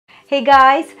Hey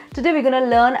guys, today we're gonna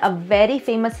learn a very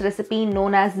famous recipe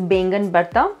known as Baingan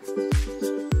Bharta.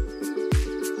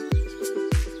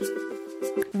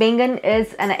 Baingan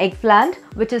is an eggplant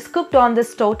which is cooked on the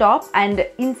stove top, and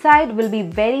inside will be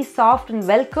very soft and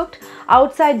well cooked.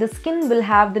 Outside the skin will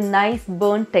have the nice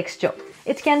burnt texture.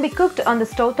 It can be cooked on the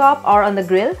stove top or on the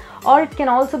grill, or it can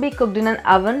also be cooked in an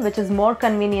oven, which is more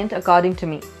convenient according to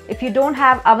me. If you don't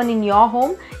have oven in your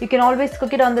home, you can always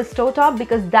cook it on the stove top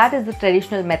because that is the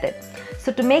traditional method.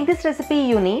 So to make this recipe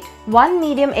you need 1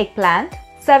 medium eggplant,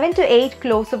 7 to 8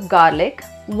 cloves of garlic,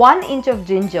 1 inch of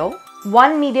ginger,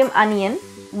 1 medium onion,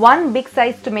 1 big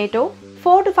sized tomato,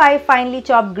 4 to 5 finely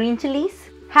chopped green chilies,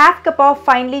 half cup of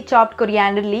finely chopped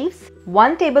coriander leaves,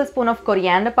 1 tablespoon of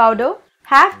coriander powder,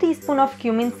 half teaspoon of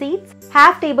cumin seeds,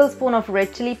 half tablespoon of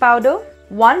red chili powder,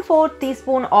 1/4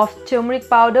 teaspoon of turmeric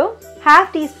powder,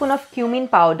 half teaspoon of cumin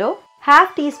powder,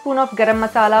 half teaspoon of garam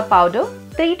masala powder,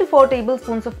 3 to 4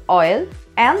 tablespoons of oil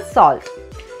and salt.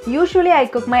 Usually I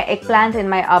cook my eggplant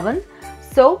in my oven,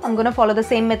 so I'm going to follow the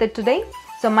same method today.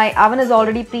 So my oven is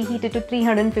already preheated to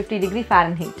 350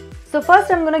 Fahrenheit. So first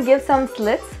I'm going to give some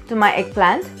slits to my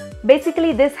eggplant.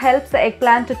 Basically this helps the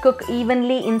eggplant to cook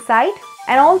evenly inside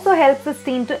and also helps the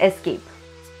steam to escape.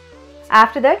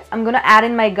 After that I'm going to add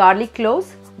in my garlic cloves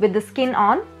with the skin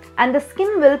on, and the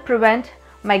skin will prevent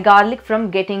my garlic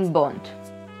from getting burnt.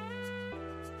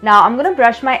 Now I'm going to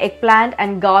brush my eggplant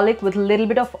and garlic with a little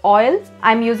bit of oil.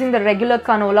 I'm using the regular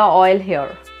canola oil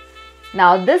here.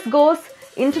 Now this goes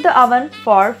into the oven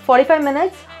for 45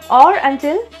 minutes or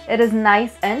until it is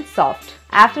nice and soft.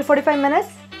 After 45 minutes,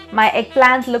 my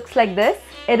eggplant looks like this.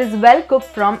 It is well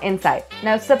cooked from inside.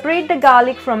 Now separate the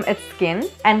garlic from its skin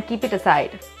and keep it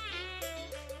aside.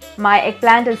 My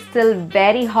eggplant is still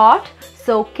very hot,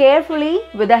 so carefully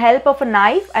with the help of a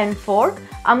knife and fork,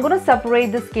 I'm going to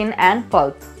separate the skin and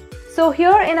pulp. So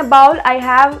here in a bowl I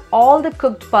have all the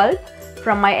cooked pulp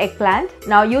from my eggplant.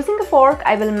 Now using a fork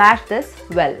I will mash this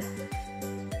well.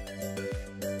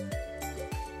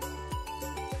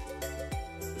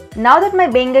 Now that my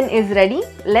baingan is ready,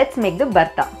 let's make the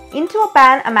bharta. Into a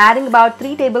pan I'm adding about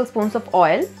 3 tablespoons of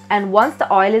oil, and once the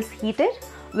oil is heated,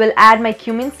 we'll add my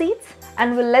cumin seeds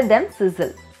and we'll let them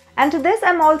sizzle. And to this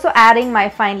I'm also adding my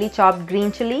finely chopped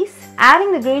green chilies.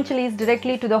 Adding the green chilies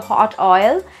directly to the hot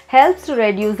oil helps to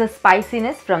reduce the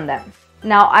spiciness from them.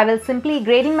 Now I will simply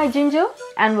grate in my ginger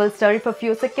and will stir it for a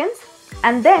few seconds,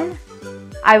 and then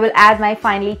I will add my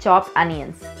finely chopped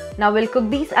onions. Now we'll cook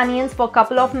these onions for a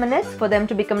couple of minutes for them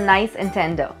to become nice and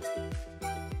tender.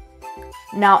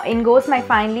 Now in goes my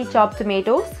finely chopped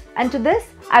tomatoes, and to this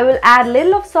I will add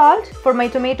little of salt for my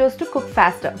tomatoes to cook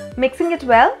faster. Mixing it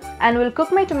well, and we'll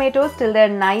cook my tomatoes till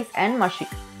they're nice and mushy.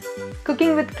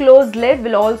 Cooking with closed lid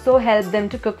will also help them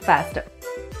to cook faster.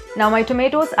 Now my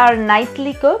tomatoes are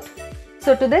nicely cooked.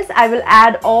 So to this I will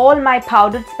add all my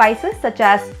powdered spices such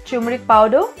as turmeric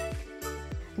powder,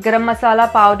 garam masala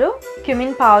powder,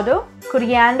 cumin powder,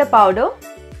 coriander powder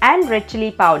and red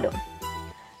chili powder.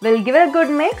 We'll give it a good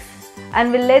mix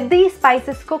and we'll let these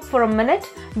spices cook for a minute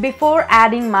before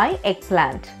adding my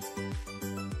eggplant.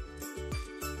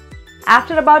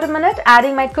 After about a minute,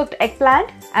 adding my cooked eggplant,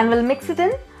 and we'll mix it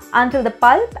in until the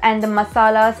pulp and the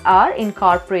masalas are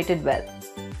incorporated well.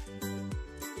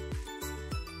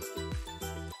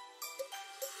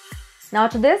 Now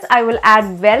to this I will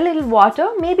add very little water,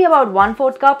 maybe about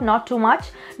 1/4 cup, not too much,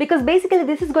 because basically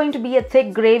this is going to be a thick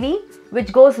gravy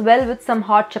which goes well with some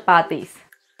hot chapatis.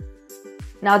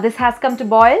 Now this has come to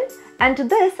boil, and to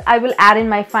this I will add in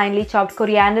my finely chopped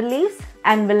coriander leaves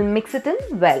and will mix it in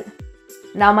well.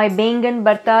 Now my Baingan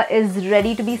Bharta is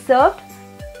ready to be served.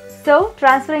 So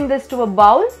transferring this to a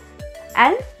bowl,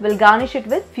 and we'll garnish it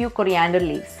with few coriander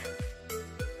leaves.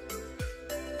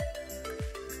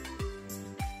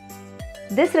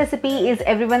 This recipe is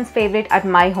everyone's favorite at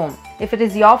my home. If it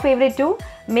is your favorite too,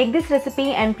 make this recipe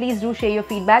and please do share your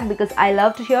feedback because I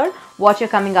love to hear what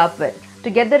you're coming up with. To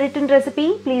get the written recipe,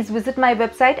 please visit my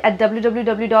website at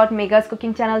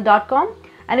www.meghascookingchannel.com.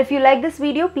 And if you like this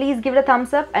video, please give it a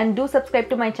thumbs up and do subscribe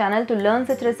to my channel to learn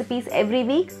such recipes every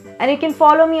week. And you can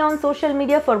follow me on social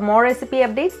media for more recipe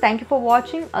updates. Thank you for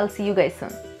watching. I'll see you guys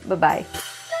soon. Bye-bye.